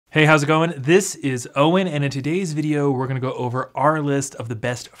Hey, how's it going? This is Owen, and in today's video, we're gonna go over our list of the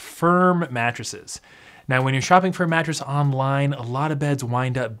best firm mattresses. Now, when you're shopping for a mattress online, a lot of beds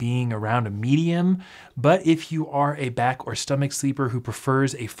wind up being around a medium, but if you are a back or stomach sleeper who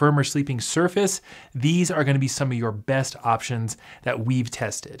prefers a firmer sleeping surface, these are gonna be some of your best options that we've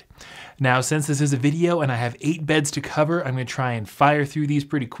tested. Now, since this is a video and I have 8 beds to cover, I'm gonna try and fire through these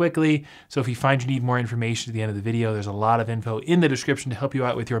pretty quickly. So if you find you need more information at the end of the video, there's a lot of info in the description to help you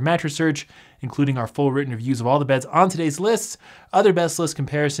out with your mattress search, including our full written reviews of all the beds on today's lists, other best list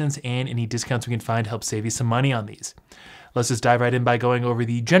comparisons, and any discounts we can find to help save you some money on these. Let's just dive right in by going over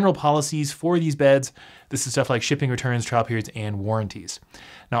the general policies for these beds. This is stuff like shipping, returns, trial periods, and warranties.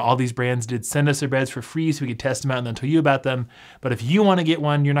 Now, all these brands did send us their beds for free so we could test them out and then tell you about them. But if you want to get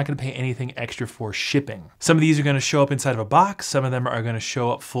one, you're not going to pay anything extra for shipping. Some of these are going to show up inside of a box. Some of them are going to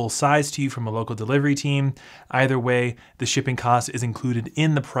show up full size to you from a local delivery team. Either way, the shipping cost is included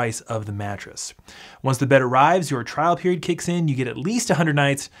in the price of the mattress. Once the bed arrives, your trial period kicks in. You get at least 100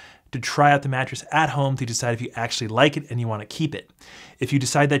 nights to try out the mattress at home to decide if you actually like it and you want to keep it. If you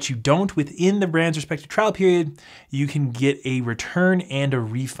decide that you don't within the brand's respective trial period, you can get a return and a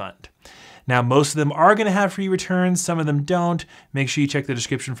refund. Now, most of them are going to have free returns, some of them don't. Make sure you check the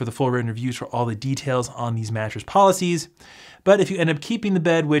description for the full written reviews for all the details on these mattress policies. But if you end up keeping the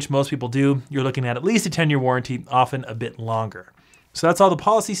bed, which most people do, you're looking at least a 10-year warranty, often a bit longer. So that's all the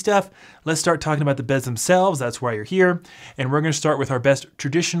policy stuff. Let's start talking about the beds themselves. That's why you're here. And we're going to start with our best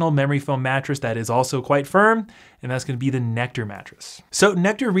traditional memory foam mattress that is also quite firm, and that's going to be the Nectar mattress. So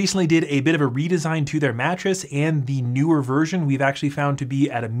Nectar recently did a bit of a redesign to their mattress, and the newer version we've actually found to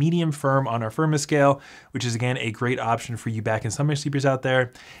be at a medium firm on our firmness scale, which is again a great option for you back and stomach sleepers out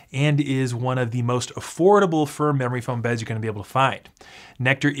there, and is one of the most affordable firm memory foam beds you're going to be able to find.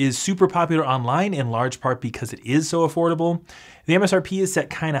 Nectar is super popular online in large part because it is so affordable. The MSRP is set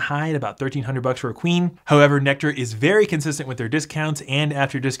kind of high at about $1,300 for a queen. However, Nectar is very consistent with their discounts, and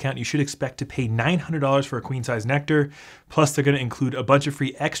after discount, you should expect to pay $900 for a queen size Nectar. Plus, they're going to include a bunch of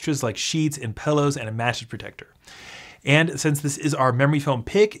free extras like sheets and pillows and a mattress protector. And since this is our memory foam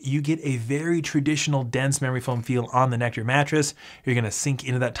pick, you get a very traditional dense memory foam feel on the Nectar mattress. You're gonna sink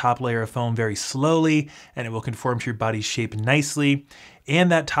into that top layer of foam very slowly, and it will conform to your body's shape nicely.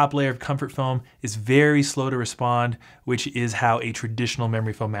 And that top layer of comfort foam is very slow to respond, which is how a traditional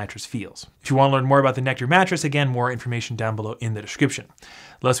memory foam mattress feels. If you wanna learn more about the Nectar mattress, again, more information down below in the description.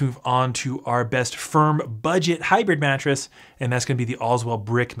 Let's move on to our best firm budget hybrid mattress, and that's gonna be the Allswell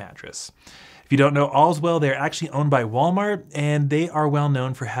Brick mattress. If you don't know Allswell, they're actually owned by Walmart, and they are well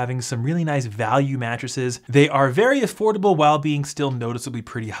known for having some really nice value mattresses. They are very affordable while being still noticeably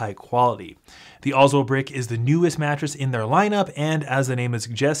pretty high quality. The Allswell Brick is the newest mattress in their lineup, and as the name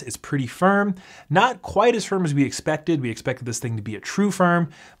suggests, it's pretty firm. Not quite as firm as we expected. We expected this thing to be a true firm,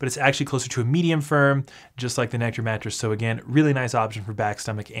 but it's actually closer to a medium firm, just like the Nectar mattress. So again, really nice option for back,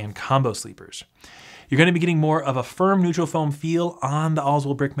 stomach, and combo sleepers. You're going to be getting more of a firm neutral foam feel on the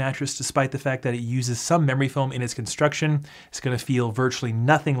Allswell Brick mattress, despite the fact that it uses some memory foam in its construction. It's going to feel virtually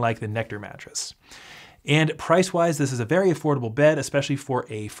nothing like the Nectar mattress. And price-wise, this is a very affordable bed, especially for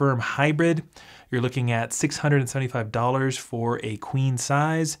a firm hybrid. You're looking at $675 for a queen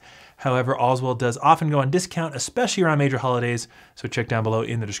size. However, Allswell does often go on discount, especially around major holidays, so check down below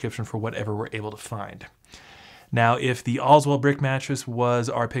in the description for whatever we're able to find. Now, if the Allswell Brick mattress was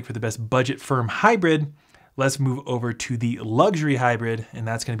our pick for the best budget firm hybrid, let's move over to the luxury hybrid, and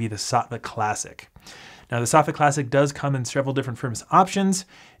that's going to be the Saatva Classic. Now, the Saatva Classic does come in several different firmness options.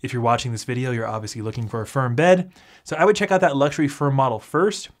 If you're watching this video, you're obviously looking for a firm bed. So I would check out that luxury firm model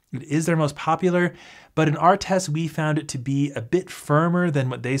first. It is their most popular, but in our test, we found it to be a bit firmer than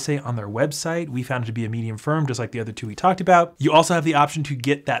what they say on their website. We found it to be a medium firm, just like the other two we talked about. You also have the option to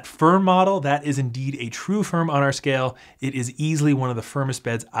get that firm model. That is indeed a true firm on our scale. It is easily one of the firmest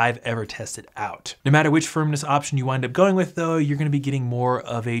beds I've ever tested out. No matter which firmness option you wind up going with though, you're gonna be getting more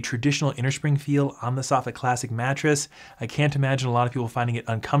of a traditional innerspring feel on the Saatva Classic mattress. I can't imagine a lot of people finding it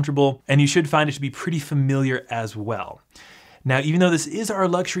uncomfortable, and you should find it to be pretty familiar as well. Now, even though this is our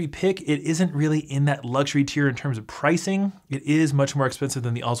luxury pick, it isn't really in that luxury tier in terms of pricing. It is much more expensive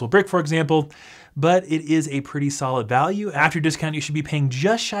than the Allswell Brick, for example, but it is a pretty solid value. After discount, you should be paying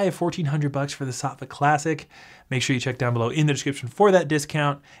just shy of $1,400 for the Saatva Classic. Make sure you check down below in the description for that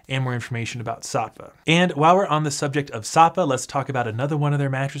discount and more information about Saatva. And while we're on the subject of Saatva, let's talk about another one of their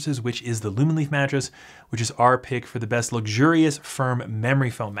mattresses, which is the Lumenleaf mattress, which is our pick for the best luxurious firm memory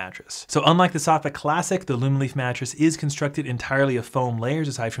foam mattress. So unlike the Saatva Classic, the Lumenleaf mattress is constructed entirely of foam layers,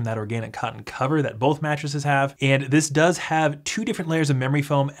 aside from that organic cotton cover that both mattresses have. And this does have 2 different layers of memory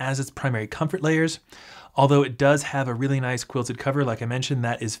foam as its primary comfort layers. although it does have a really nice quilted cover, like I mentioned,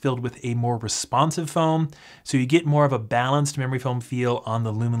 that is filled with a more responsive foam, so you get more of a balanced memory foam feel on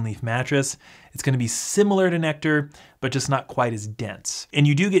the Lumen Leaf mattress. It's going to be similar to Nectar, but just not quite as dense. And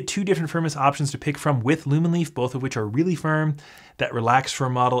you do get two different firmness options to pick from with Lumen Leaf, both of which are really firm. That relaxed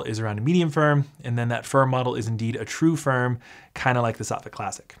firm model is around a medium firm, and then that firm model is indeed a true firm, kind of like the Saatva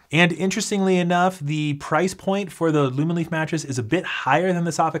Classic. And interestingly enough, the price point for the Lumen Leaf mattress is a bit higher than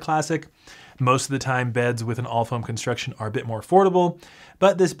the Saatva Classic. Most of the time, beds with an all-foam construction are a bit more affordable,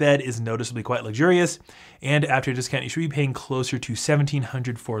 but this bed is noticeably quite luxurious, and after a discount, you should be paying closer to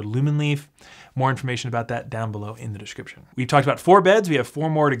 $1,700 for Lumen Leaf. More information about that down below in the description. We've talked about 4 beds, we have 4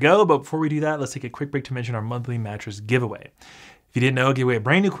 more to go, but before we do that, let's take a quick break to mention our monthly mattress giveaway. If you didn't know, I give away a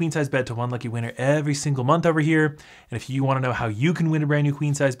brand new queen size bed to one lucky winner every single month over here. And if you want to know how you can win a brand new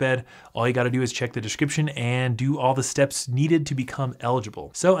queen size bed, all you got to do is check the description and do all the steps needed to become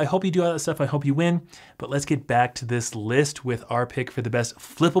eligible. So I hope you do all that stuff. I hope you win. But let's get back to this list with our pick for the best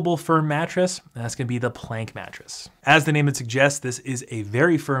flippable firm mattress. And that's going to be the Plank mattress. As the name would suggest, this is a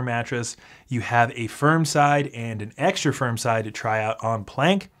very firm mattress. You have a firm side and an extra firm side to try out on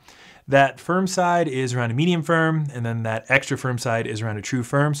Plank. That firm side is around a medium firm, and then that extra firm side is around a true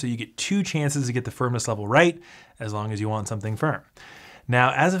firm, so you get 2 chances to get the firmness level right, as long as you want something firm.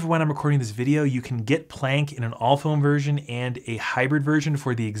 Now, as of when I'm recording this video, you can get Plank in an all-foam version and a hybrid version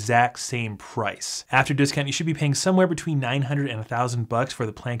for the exact same price. After discount, you should be paying somewhere between $900 and $1,000 for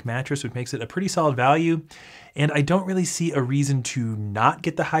the Plank mattress, which makes it a pretty solid value, and I don't really see a reason to not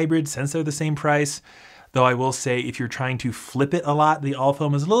get the hybrid since they're the same price. Though I will say if you're trying to flip it a lot, the all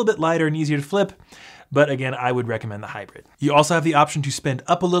foam is a little bit lighter and easier to flip. But again, I would recommend the hybrid. You also have the option to spend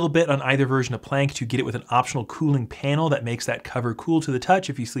up a little bit on either version of Plank to get it with an optional cooling panel that makes that cover cool to the touch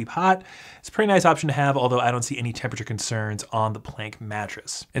if you sleep hot. It's a pretty nice option to have, although I don't see any temperature concerns on the Plank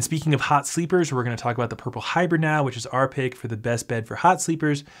mattress. And speaking of hot sleepers, we're going to talk about the Purple Hybrid now, which is our pick for the best bed for hot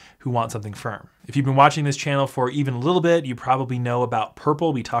sleepers who want something firm. If you've been watching this channel for even a little bit, you probably know about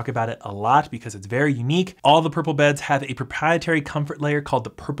Purple. We talk about it a lot because it's very unique. All the Purple beds have a proprietary comfort layer called the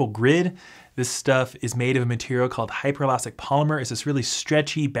Purple Grid. This stuff is made of a material called hyperelastic polymer. It's this really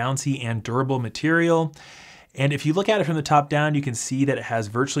stretchy, bouncy, and durable material. And if you look at it from the top down, you can see that it has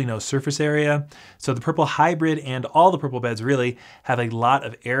virtually no surface area. So the Purple Hybrid and all the Purple beds really have a lot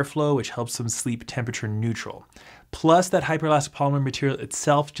of airflow, which helps them sleep temperature neutral. Plus, that hyperelastic polymer material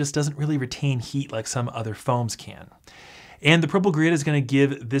itself just doesn't really retain heat like some other foams can. And the Purple Grid is going to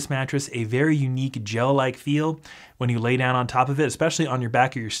give this mattress a very unique gel-like feel when you lay down on top of it, especially on your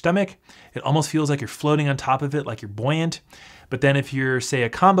back or your stomach. It almost feels like you're floating on top of it, like you're buoyant. But then if you're, say, a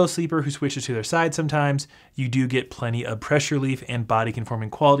combo sleeper who switches to their side sometimes, you do get plenty of pressure relief and body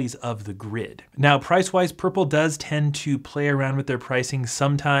conforming qualities of the Grid. Now, price-wise, Purple does tend to play around with their pricing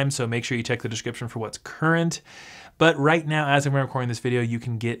sometimes, so make sure you check the description for what's current. But right now, as I'm recording this video, you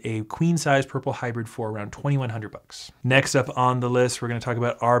can get a queen size Purple Hybrid for around $2,100. Next up on the list, we're going to talk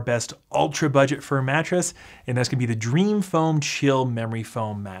about our best ultra budget firm mattress, and that's going to be the Dream Foam Chill Memory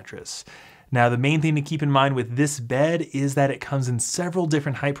Foam mattress. Now, the main thing to keep in mind with this bed is that it comes in several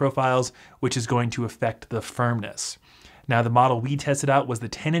different height profiles, which is going to affect the firmness. Now, the model we tested out was the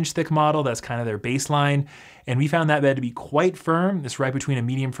 10-inch thick model. That's kind of their baseline. And we found that bed to be quite firm. It's right between a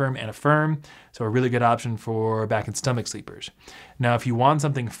medium firm and a firm. So a really good option for back and stomach sleepers. Now, if you want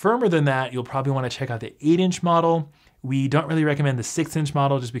something firmer than that, you'll probably want to check out the 8-inch model. We don't really recommend the 6-inch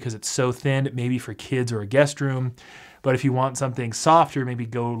model just because it's so thin, maybe for kids or a guest room. But if you want something softer, maybe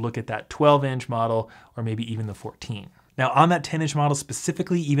go look at that 12-inch model or maybe even the 14. Now on that 10-inch model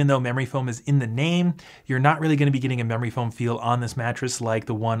specifically, even though memory foam is in the name, you're not really going to be getting a memory foam feel on this mattress like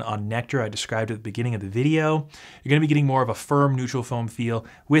the one on Nectar I described at the beginning of the video. You're going to be getting more of a firm neutral foam feel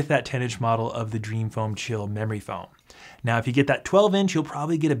with that 10-inch model of the Dream Foam Chill Memory Foam. Now, if you get that 12-inch, you'll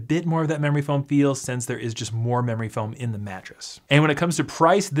probably get a bit more of that memory foam feel since there is just more memory foam in the mattress. And when it comes to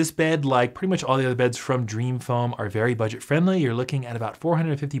price, this bed, like pretty much all the other beds from Dream Foam, are very budget friendly. You're looking at about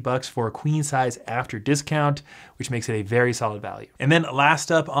 $450 for a queen size after discount, which makes it a very solid value. And then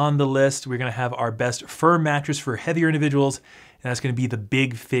last up on the list, we're gonna have our best firm mattress for heavier individuals, and that's gonna be the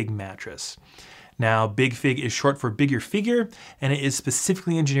Big Fig mattress. Now, Big Fig is short for bigger figure, and it is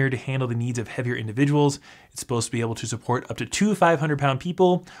specifically engineered to handle the needs of heavier individuals. It's supposed to be able to support up to 2 500-pound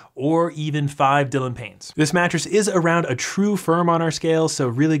people or even 5 Dylan Paynes. This mattress is around a true firm on our scale, so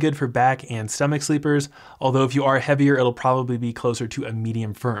really good for back and stomach sleepers. Although if you are heavier, it'll probably be closer to a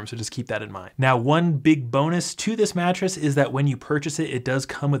medium firm, so just keep that in mind. Now, one big bonus to this mattress is that when you purchase it, it does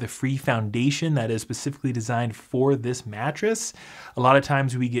come with a free foundation that is specifically designed for this mattress. A lot of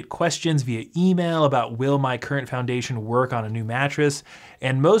times we get questions via email about, will my current foundation work on a new mattress?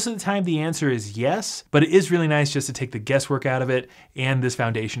 And most of the time the answer is yes, but it is really nice just to take the guesswork out of it, and this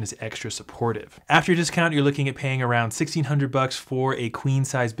foundation is extra supportive. After discount, you're looking at paying around $1,600 for a queen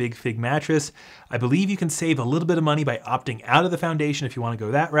size Big Fig mattress. I believe you can save a little bit of money by opting out of the foundation if you want to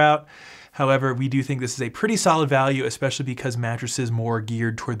go that route. However, we do think this is a pretty solid value, especially because mattresses more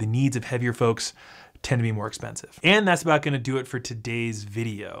geared toward the needs of heavier folks tend to be more expensive. And that's about gonna do it for today's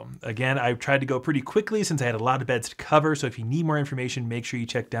video. Again, I've tried to go pretty quickly since I had a lot of beds to cover, so if you need more information, make sure you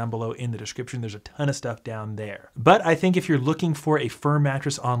check down below in the description. There's a ton of stuff down there. But I think if you're looking for a firm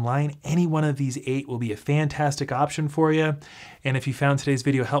mattress online, any one of these 8 will be a fantastic option for you. And if you found today's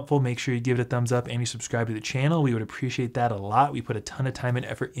video helpful, make sure you give it a thumbs up and you subscribe to the channel. We would appreciate that a lot. We put a ton of time and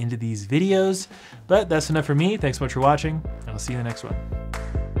effort into these videos. But that's enough for me. Thanks so much for watching, and I'll see you in the next one.